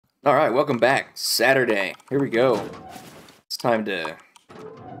Alright, welcome back. Saturday. Here we go. It's time to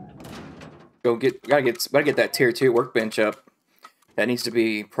gotta get that tier 2 workbench up. That needs to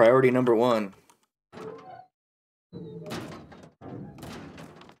be priority number 1.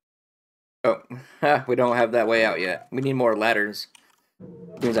 Oh, we don't have that way out yet. We need more ladders.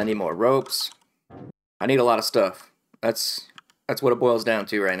 Means I need more ropes. I need a lot of stuff. That's what it boils down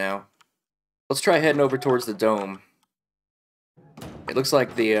to right now. Let's try heading over towards the dome. It looks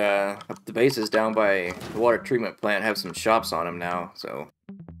like the bases down by the water treatment plant have some shops on them now, so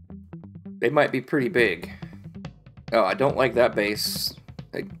they might be pretty big. Oh, I don't like that base.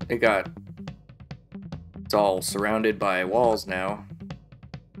 It's all surrounded by walls now.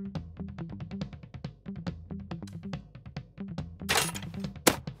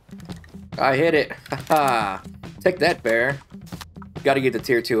 I hit it! Haha! Take that, bear! Gotta get the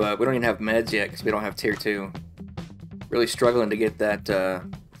tier 2 up. We don't even have meds yet because we don't have tier 2. Really struggling to get that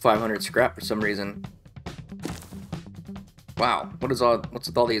 500 scrap for some reason. Wow, what's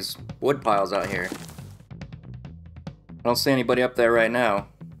with all these wood piles out here? I don't see anybody up there right now.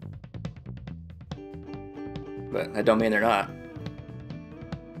 But that don't mean they're not.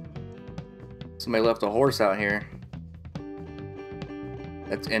 Somebody left a horse out here.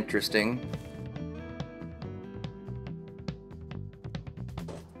 That's interesting.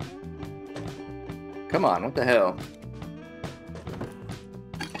 Come on, what the hell?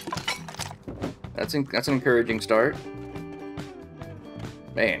 That's an encouraging start.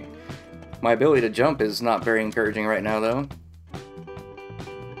 Man, my ability to jump is not very encouraging right now, though.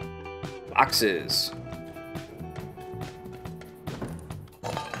 Boxes.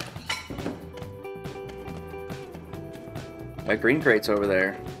 My green crate's over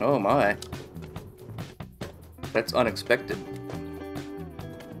there. Oh my. That's unexpected.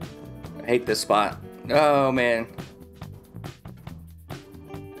 I hate this spot. Oh man.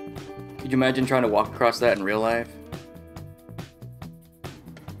 Could you imagine trying to walk across that in real life?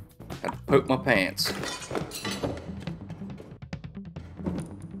 I'd poop my pants.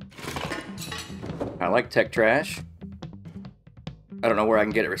 I like tech trash. I don't know where I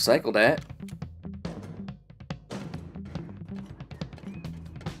can get it recycled at.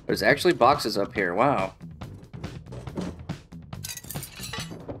 There's actually boxes up here, wow.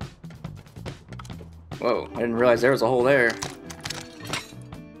 Whoa, I didn't realize there was a hole there.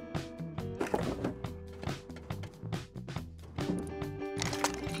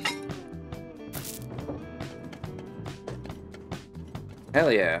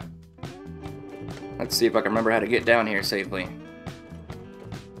 Hell yeah. Let's see if I can remember how to get down here safely.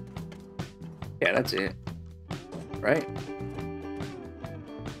 Yeah, that's it. Right?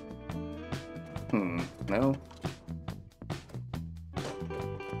 No.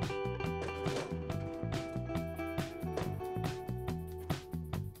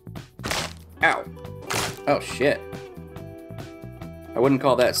 Ow. Oh, shit. I wouldn't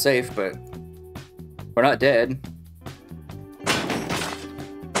call that safe, but we're not dead.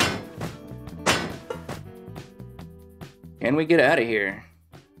 Can we get out of here?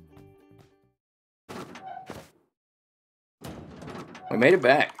 We made it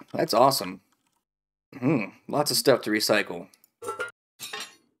back. That's awesome. Lots of stuff to recycle.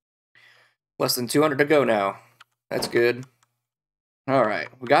 Less than 200 to go now. That's good. Alright,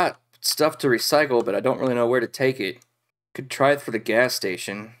 we got stuff to recycle, but I don't really know where to take it. Could try it for the gas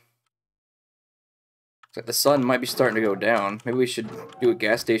station. Looks like the sun might be starting to go down. Maybe we should do a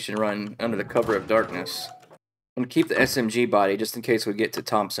gas station run under the cover of darkness. I'm gonna keep the SMG body just in case we get to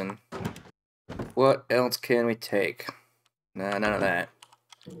Thompson. What else can we take? Nah, none of that.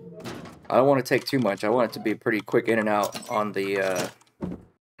 I don't want to take too much. I want it to be pretty quick in and out on the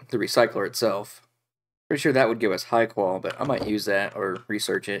recycler itself. Pretty sure that would give us high qual, but I might use that or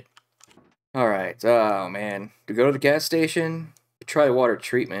research it. Alright, oh man. To go to the gas station, try water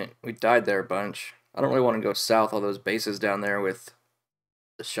treatment. We died there a bunch. I don't really want to go south all those bases down there with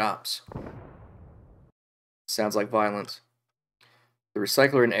the shops. Sounds like violence. The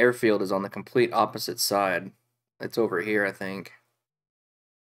recycler in Airfield is on the complete opposite side. It's over here, I think.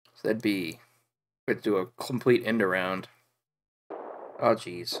 So that'd be... we have to do a complete end around. Oh,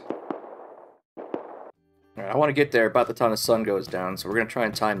 jeez. Alright, I want to get there about the time the sun goes down, so we're going to try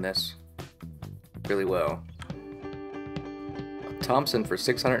and time this really well. Thompson for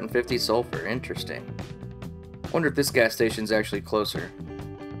 650 sulfur. Interesting. Wonder if this gas station's actually closer.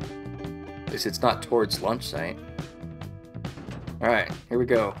 At least it's not towards lunch site. Alright, here we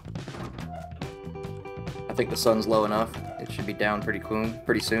go. I think the sun's low enough. It should be down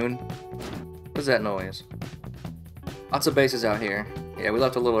pretty soon. What's that noise? Lots of bases out here. Yeah, we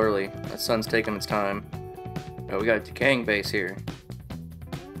left a little early. The sun's taking its time. Oh, we got a decaying base here.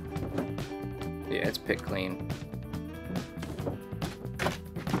 Yeah, it's picked clean.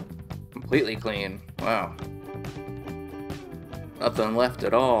 Completely clean. Wow. Nothing left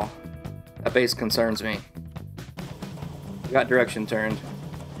at all. That base concerns me. Got direction turned.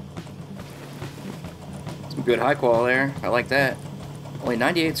 Some good high qual there. I like that. Only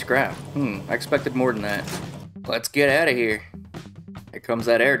 98 scrap. I expected more than that. Let's get out of here. Here comes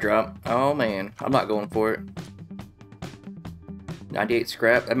that airdrop. Oh man, I'm not going for it. 98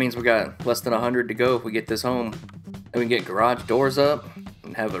 scrap. That means we got less than 100 to go if we get this home. Then we can get garage doors up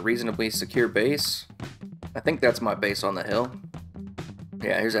and have a reasonably secure base. I think that's my base on the hill.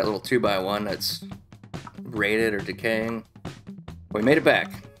 Yeah, here's that little 2x1 that's raided or decaying. We made it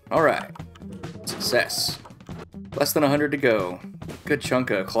back. Alright. Success. Less than 100 to go. Good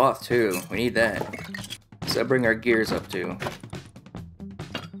chunk of cloth too. We need that. So that bring our gears up to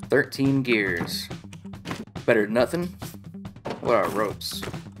 13 gears. Better than nothing. What are our ropes?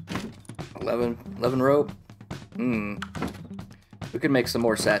 11 rope? We could make some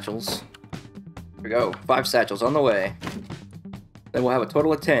more satchels. Here we go. 5 satchels on the way. Then we'll have a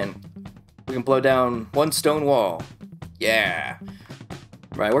total of 10. We can blow down 1 stone wall. Yeah.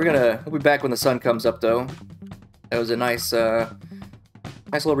 Right, we'll be back when the sun comes up though. That was a nice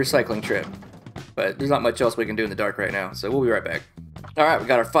little recycling trip. But there's not much else we can do in the dark right now, so we'll be right back. Alright, we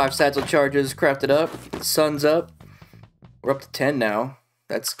got our 5 satchel charges crafted up. The sun's up. We're up to 10 now.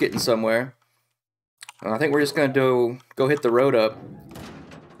 That's getting somewhere. I think we're just gonna go hit the road up.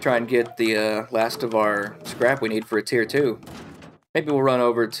 Try and get the last of our scrap we need for a tier 2. Maybe we'll run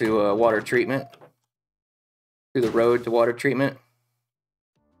over to water treatment. Through the road to water treatment.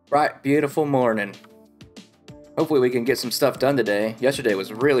 Right, beautiful morning. Hopefully we can get some stuff done today. Yesterday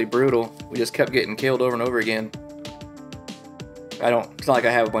was really brutal. We just kept getting killed over and over again. It's not like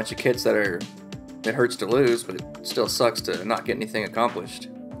I have a bunch of kits that hurts to lose, but it still sucks to not get anything accomplished.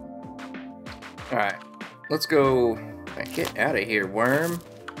 Alright, let's go get out of here, worm.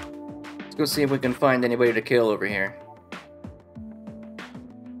 Let's go see if we can find anybody to kill over here.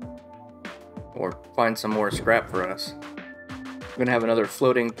 Or find some more scrap for us. We're gonna have another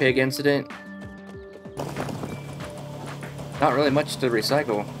floating pig incident. Not really much to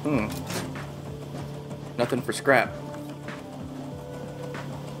recycle. Nothing for scrap.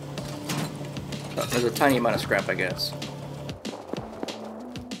 Oh, there's a tiny amount of scrap, I guess.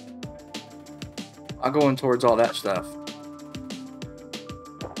 I'll go in towards all that stuff.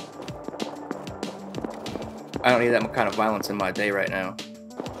 I don't need that kind of violence in my day right now.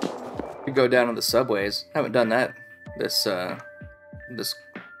 Could go down to the subways. Haven't done that this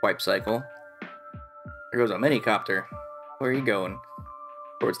wipe cycle. There goes a minicopter. Where are you going?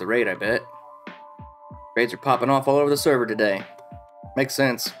 Towards the raid, I bet. Raids are popping off all over the server today. Makes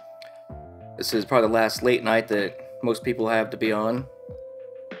sense. This is probably the last late night that most people have to be on.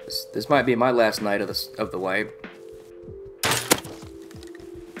 This might be my last night of the wipe.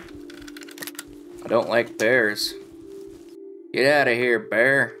 I don't like bears. Get out of here,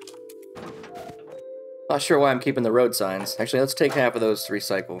 bear. Not sure why I'm keeping the road signs. Actually, let's take half of those to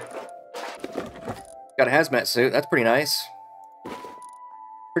recycle. Got a hazmat suit. That's pretty nice.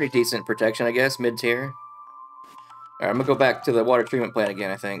 Pretty decent protection, I guess. Mid-tier. Alright, I'm gonna go back to the water treatment plant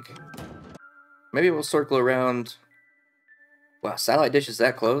again, I think. Maybe we'll circle around... Wow, satellite dish is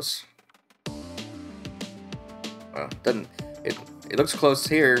that close? Well, it looks close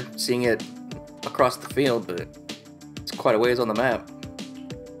here, seeing it across the field, but it's quite a ways on the map.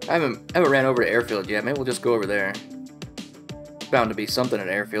 I haven't ran over to Airfield yet. Maybe we'll just go over there. Bound to be something at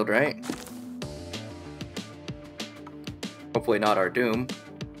Airfield, right? Hopefully not our doom,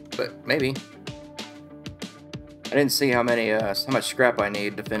 but maybe. I didn't see how much scrap I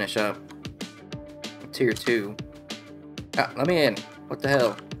need to finish up tier 2. Ah, let me in. What the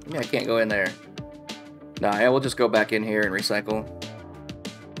hell? Maybe I can't go in there. Nah, yeah, we'll just go back in here and recycle.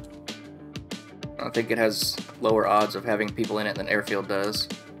 I think it has lower odds of having people in it than Airfield does.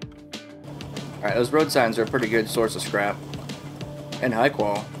 Alright, those road signs are a pretty good source of scrap. And high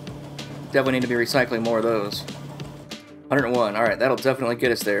qual. Definitely need to be recycling more of those. 101. Alright, that'll definitely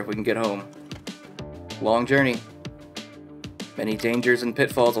get us there if we can get home. Long journey. Many dangers and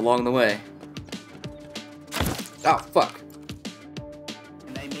pitfalls along the way. Oh, fuck.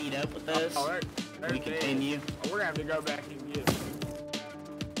 Can they meet up with us? We continue. We're gonna have to go back and get them.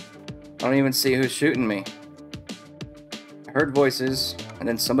 I don't even see who's shooting me. I heard voices, and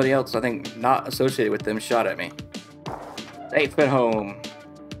then somebody else, I think not associated with them, shot at me. Safe at home.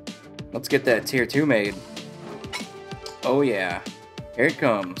 Let's get that tier 2 made. Oh yeah. Here it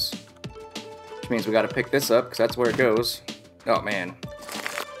comes. Which means we gotta pick this up, because that's where it goes. Oh man.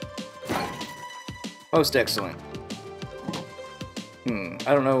 Most excellent.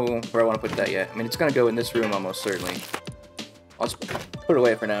 I don't know where I want to put that yet. I mean, it's gonna go in this room almost certainly. I'll just put it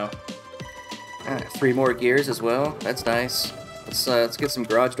away for now. Alright, 3 more gears as well. That's nice. Let's get some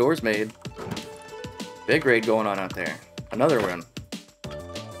garage doors made. Big raid going on out there. Another one.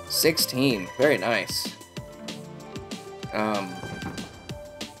 16. Very nice.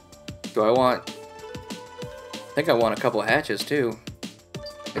 Do I want... I think I want a couple hatches too.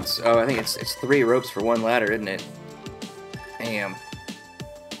 I think it's 3 ropes for 1 ladder, isn't it? Damn.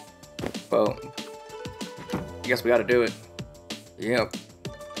 Well, I guess we gotta do it. Yep.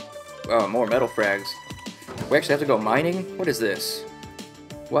 Oh, more metal frags. We actually have to go mining? What is this?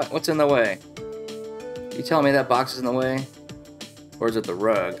 What's in the way? You telling me that box is in the way? Or is it the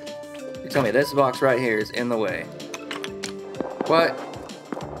rug? You tell me this box right here is in the way. What?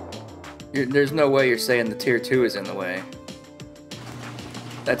 There's no way you're saying the tier 2 is in the way.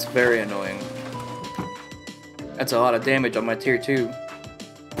 That's very annoying. That's a lot of damage on my tier 2.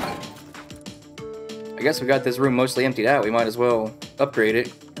 I guess we got this room mostly emptied out. We might as well upgrade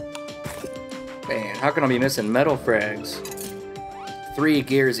it. Man, how can I be missing metal frags? 3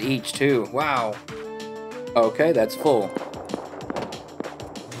 gears each, too. Wow. Okay, that's full.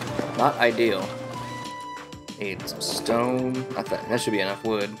 Not ideal. Need some stone. That should be enough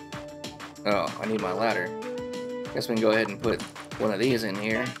wood. Oh, I need my ladder. Guess we can go ahead and put one of these in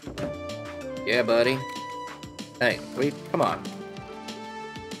here. Yeah, buddy. Hey, wait, come on.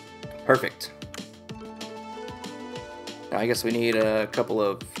 Perfect. Now I guess we need a couple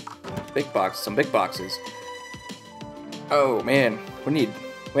of some big boxes. Oh man, we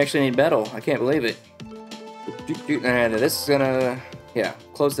actually need metal. I can't believe it. And this is gonna, yeah,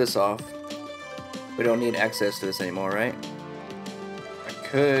 close this off. We don't need access to this anymore, right?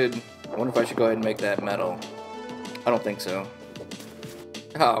 I wonder if I should go ahead and make that metal. I don't think so.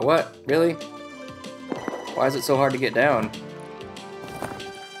 Oh, what? Really? Why is it so hard to get down?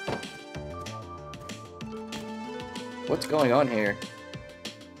 What's going on here?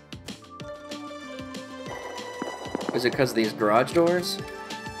 Is it because of these garage doors?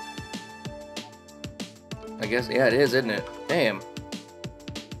 I guess, yeah, it is, isn't it? Damn.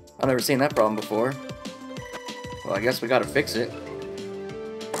 I've never seen that problem before. Well, I guess we gotta fix it.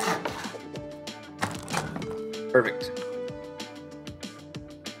 Perfect.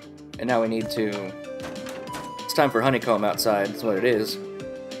 And now we need to... It's time for Honeycomb outside, that's what it is.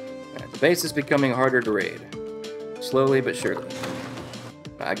 The base is becoming harder to raid. Slowly but surely.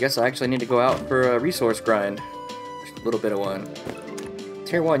 I guess I actually need to go out for a resource grind. A little bit of one.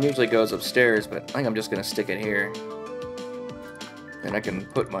 Tier 1 usually goes upstairs, but I think I'm just going to stick it here. And I can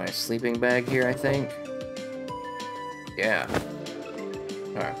put my sleeping bag here, I think. Yeah.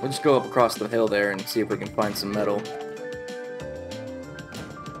 Alright, we'll just go up across the hill there and see if we can find some metal.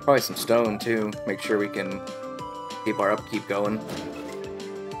 Probably some stone, too. Make sure we can keep our upkeep going.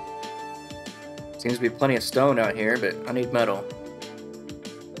 Seems to be plenty of stone out here, but I need metal.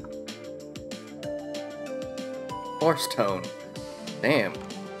 More stone. Damn.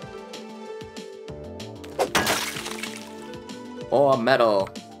 More metal.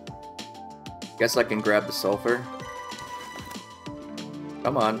 Guess I can grab the sulfur.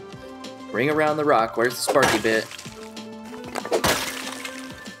 Come on. Ring around the rock. Where's the sparky bit?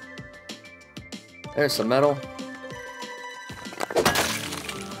 There's some metal.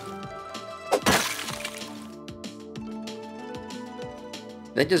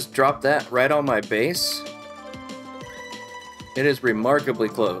 They just dropped that right on my base. It is remarkably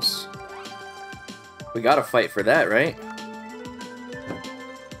close. We gotta fight for that, right?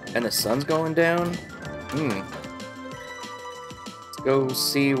 And the sun's going down? Let's go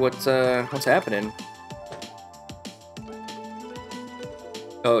see what's happening.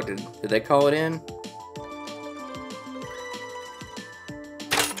 Oh, did they call it in?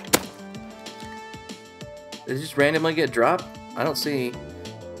 Did it just randomly get dropped? I don't see...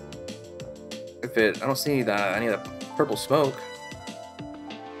 I don't see any of the purple smoke.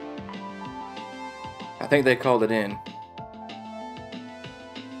 I think they called it in.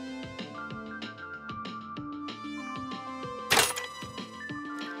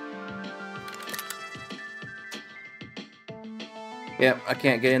 Yep, I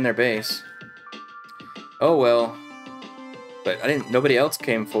can't get in their base. Oh well. But nobody else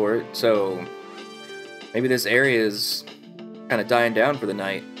came for it, so maybe this area is kind of dying down for the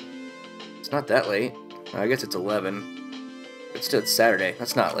night. It's not that late. I guess it's 11. But still, it's Saturday.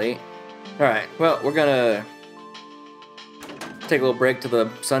 That's not late. Alright, well, we're gonna take a little break till the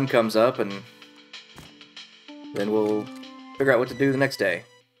sun comes up, and then we'll figure out what to do the next day.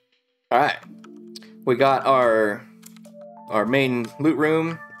 Alright. We got our main loot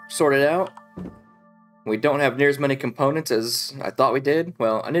room sorted out. We don't have near as many components as I thought we did.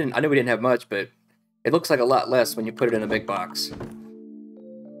 Well, I knew we didn't have much, but it looks like a lot less when you put it in a big box.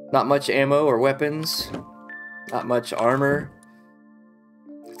 Not much ammo or weapons. Not much armor.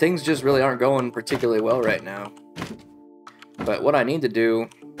 Things just really aren't going particularly well right now. But what I need to do...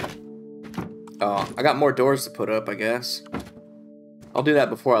 Oh, I got more doors to put up, I guess. I'll do that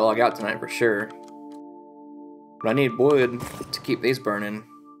before I log out tonight for sure. But I need wood to keep these burning.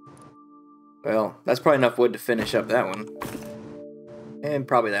 Well, that's probably enough wood to finish up that one. And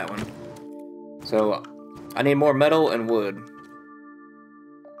probably that one. So, I need more metal and wood.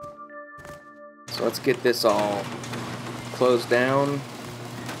 So let's get this all closed down.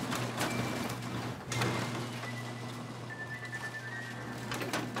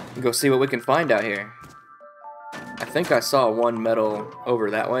 Go see what we can find out here. I think I saw one metal over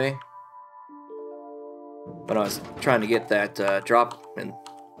that way when I was trying to get that drop in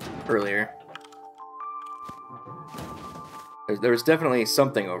earlier. There's definitely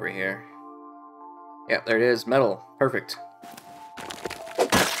something over here. Yep, there it is. Metal. Perfect.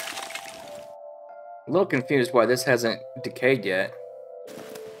 A little confused why this hasn't decayed yet.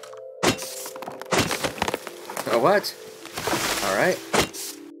 Oh, what? Alright.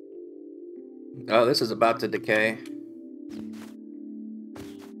 Oh, this is about to decay.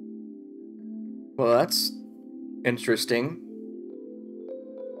 Well, that's interesting.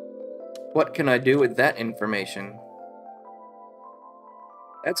 What can I do with that information?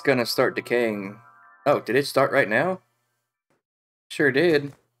 That's gonna start decaying. Oh, did it start right now? Sure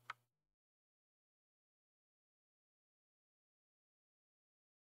did.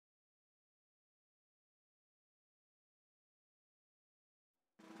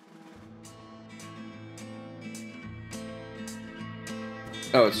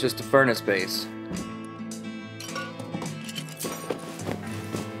 Oh, it's just a furnace base.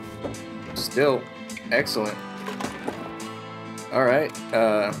 Still, excellent. Alright,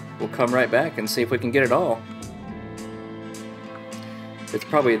 we'll come right back and see if we can get it all. It's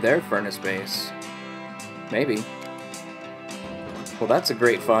probably their furnace base. Maybe. Well, that's a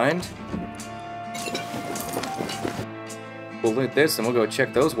great find. We'll loot this and we'll go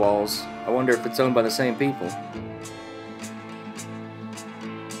check those walls. I wonder if it's owned by the same people.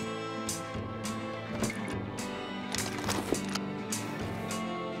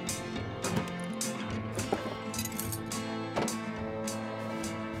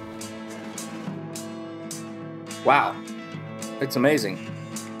 Wow, it's amazing.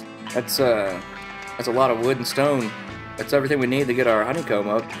 That's a lot of wood and stone. That's everything we need to get our honeycomb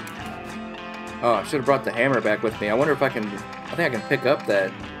up. Oh, I should have brought the hammer back with me. I wonder if I think I can pick up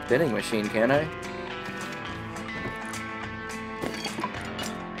that vending machine, can I?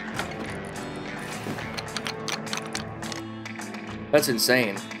 That's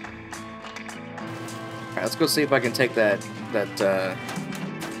insane. Alright, let's go see if I can take that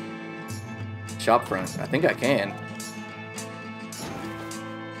shop front. I think I can.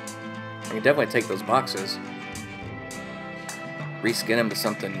 I can definitely take those boxes. Reskin them to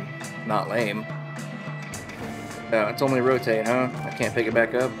something not lame. No, it's only rotate, huh? I can't pick it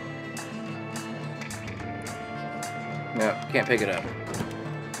back up? No, can't pick it up.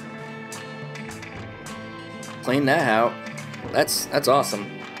 Clean that out. That's awesome.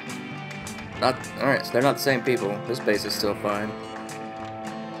 Alright, so they're not the same people. This base is still fine.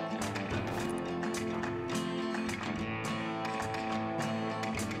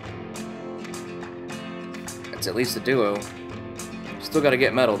 It's at least a duo. Still gotta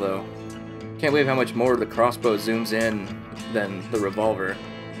get metal though. Can't believe how much more the crossbow zooms in than the revolver.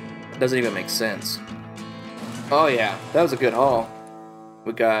 It doesn't even make sense. Oh yeah, that was a good haul.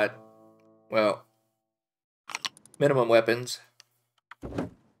 We got, well, minimum weapons.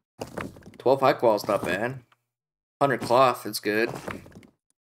 12 high qual's not bad. 100 cloth is good.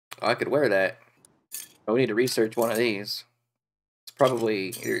 Oh, I could wear that. Oh, we need to research one of these. It's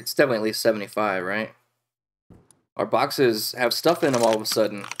definitely at least 75, right? Our boxes have stuff in them all of a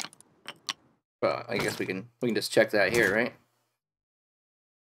sudden. Well, I guess we can just check that here, right?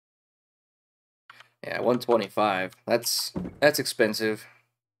 Yeah, 125. That's expensive.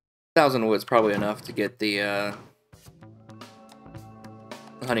 1,000 wood's probably enough to get the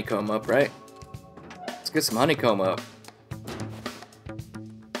honeycomb up, right? Let's get some honeycomb up.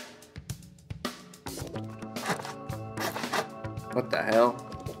 What the hell?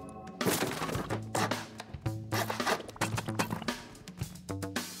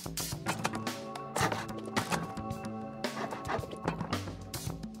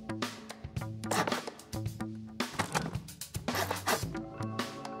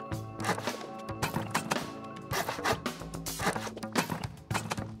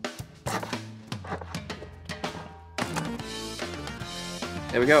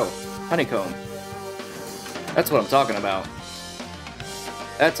 There we go. Honeycomb. That's what I'm talking about.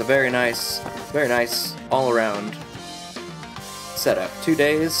 That's a very nice all-around setup. 2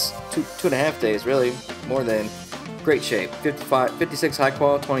 days, two and a half days, really, more than great shape. 56 high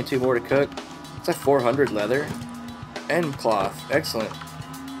qual, 22 more to cook. It's like 400 leather and cloth. Excellent.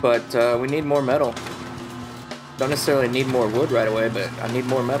 But we need more metal. Don't necessarily need more wood right away, but I need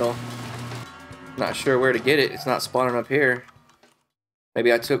more metal. Not sure where to get it. It's not spawning up here.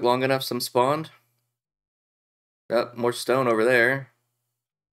 Maybe I took long enough some spawned. Oh, more stone over there.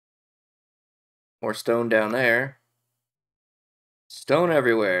 More stone down there. Stone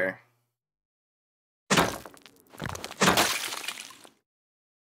everywhere.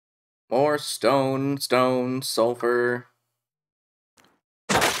 More stone, sulfur.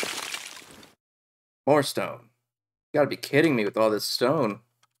 More stone. You gotta be kidding me with all this stone.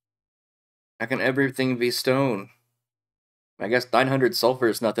 How can everything be stone? I guess 900 sulfur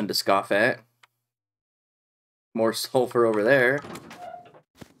is nothing to scoff at. More sulfur over there.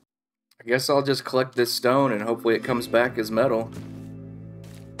 I guess I'll just collect this stone and hopefully it comes back as metal.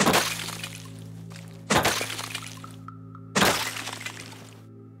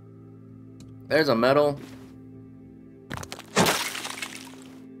 There's a metal.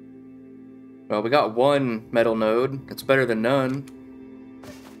 Well, we got one metal node. It's better than none.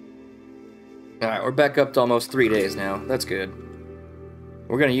 Alright, we're back up to almost 3 days now. That's good.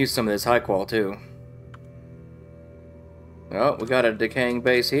 We're gonna use some of this high qual too. Oh, we got a decaying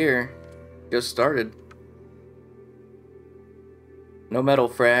base here. Just started. No metal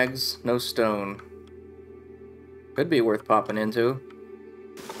frags, no stone. Could be worth popping into.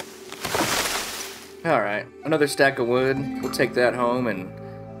 Alright, another stack of wood. We'll take that home and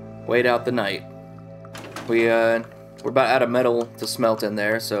wait out the night. We're about out of metal to smelt in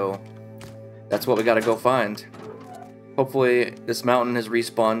there, so that's what we gotta go find. Hopefully this mountain has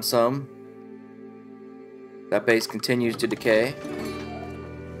respawned some. That base continues to decay.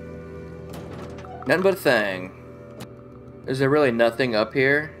 Nothing but a thing. Is there really nothing up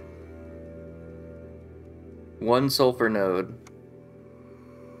here? One sulfur node.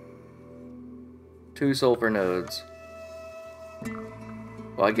 2 sulfur nodes.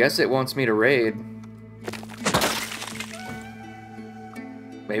 Well, I guess it wants me to raid.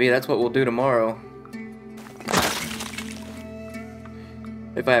 Maybe that's what we'll do tomorrow.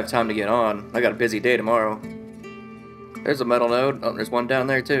 If I have time to get on. I got a busy day tomorrow. There's a metal node. Oh, there's one down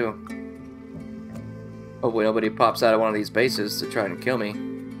there too. Hopefully nobody pops out of one of these bases to try and kill me.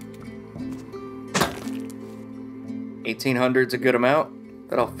 1800's a good amount.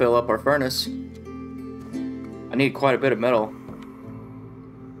 That'll fill up our furnace. I need quite a bit of metal.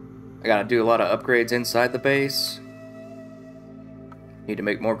 I gotta do a lot of upgrades inside the base. Need to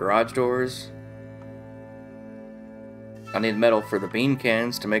make more garage doors. I need metal for the bean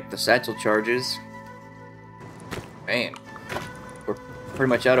cans to make the satchel charges. Man, we're pretty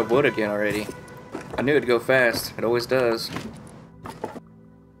much out of wood again already. I knew it'd go fast. It always does.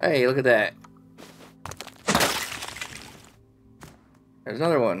 Hey, look at that. There's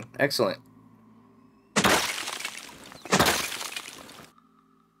another one. Excellent.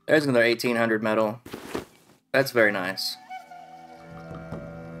 There's another 1800 metal. That's very nice.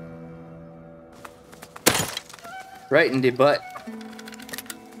 Right in the butt.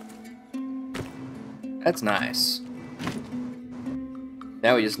 That's nice.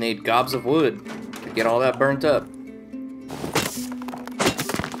 Now we just need gobs of wood to get all that burnt up.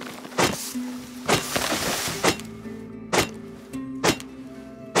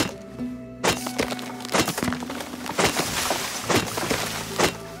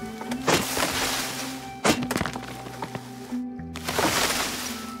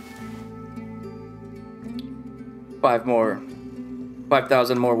 Five more,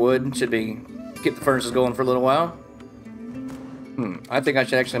 5,000 more wood should be keep the furnaces going for a little while. I think I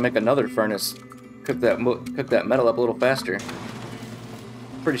should actually make another furnace, cook that metal up a little faster.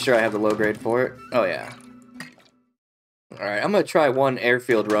 Pretty sure I have the low grade for it. Oh yeah. All right, I'm gonna try one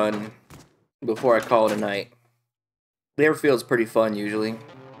airfield run before I call it a night. The airfield's pretty fun usually.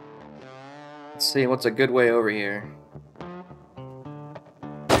 Let's see what's a good way over here.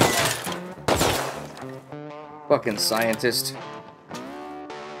 Fucking scientist.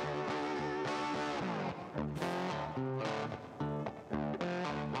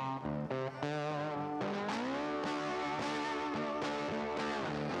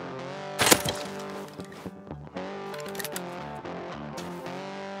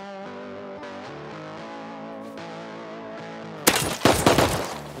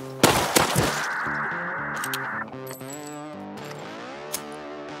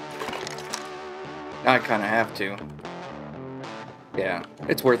 I kind of have to. Yeah,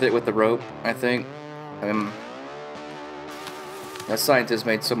 it's worth it with the rope, I think. That scientist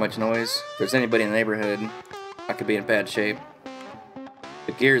made so much noise. If there's anybody in the neighborhood, I could be in bad shape.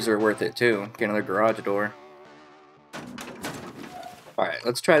 The gears are worth it too. Get another garage door. Alright,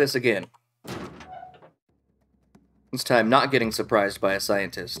 let's try this again. This time not getting surprised by a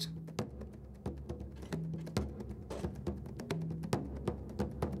scientist.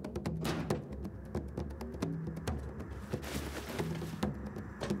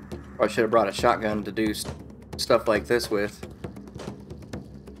 I should have brought a shotgun to do stuff like this with.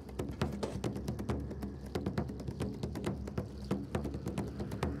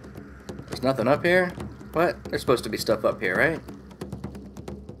 There's nothing up here? What? There's supposed to be stuff up here, right?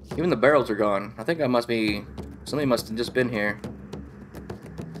 Even the barrels are gone. I think somebody must have just been here.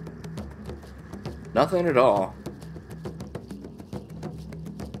 Nothing at all.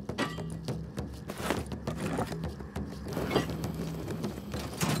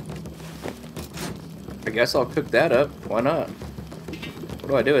 I guess I'll cook that up. Why not? What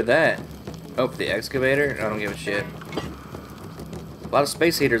do I do with that? Oh, for the excavator? I don't give a shit. A lot of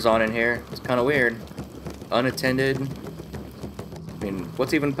space heaters on in here. It's kind of weird. Unattended. I mean,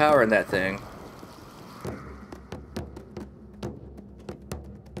 what's even power in that thing?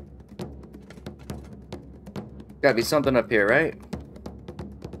 Gotta be something up here, right?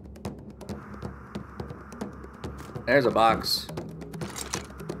 There's a box.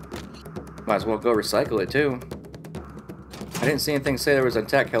 Might as well go recycle it too. I didn't see anything say there was an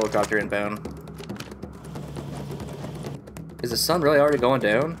attack helicopter inbound. Is the sun really already going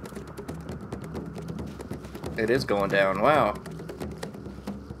down? It is going down, wow.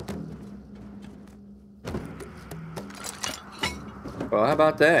 Well, how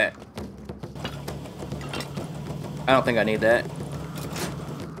about that? I don't think I need that.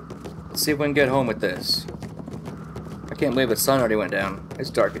 Let's see if we can get home with this. I can't believe the sun already went down. It's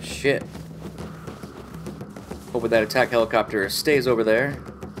dark as shit. Hopefully that attack helicopter stays over there.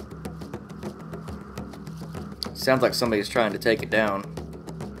 Sounds like somebody's trying to take it down.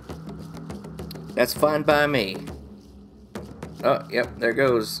 That's fine by me. Oh, yep, there it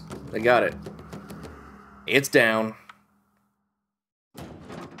goes. They got it. It's down.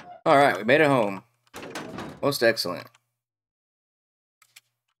 Alright, we made it home. Most excellent.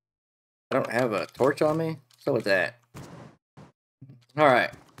 I don't have a torch on me? What's up with that?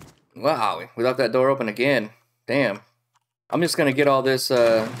 Alright. Wow, we left that door open again. Damn. I'm just gonna get all this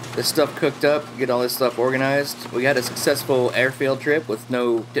this stuff cooked up, get all this stuff organized. We had a successful airfield trip with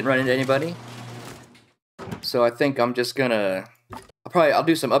didn't run into anybody. So I think I'm just gonna I'll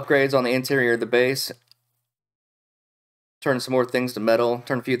do some upgrades on the interior of the base. Turn some more things to metal,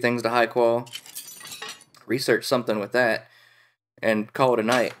 turn a few things to high qual. Research something with that and call it a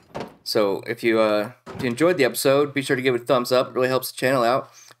night. So if you enjoyed the episode, be sure to give it a thumbs up. It really helps the channel out.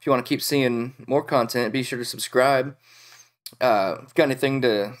 If you want to keep seeing more content, be sure to subscribe. If you've got anything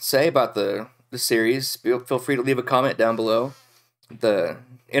to say about the series, feel free to leave a comment down below. The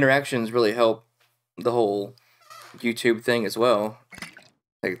interactions really help the whole YouTube thing as well.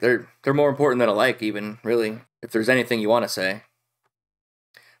 Like they're more important than a like, even, really, if there's anything you want to say.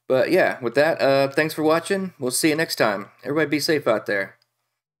 But yeah, with that, thanks for watching. We'll see you next time. Everybody be safe out there.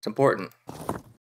 It's important.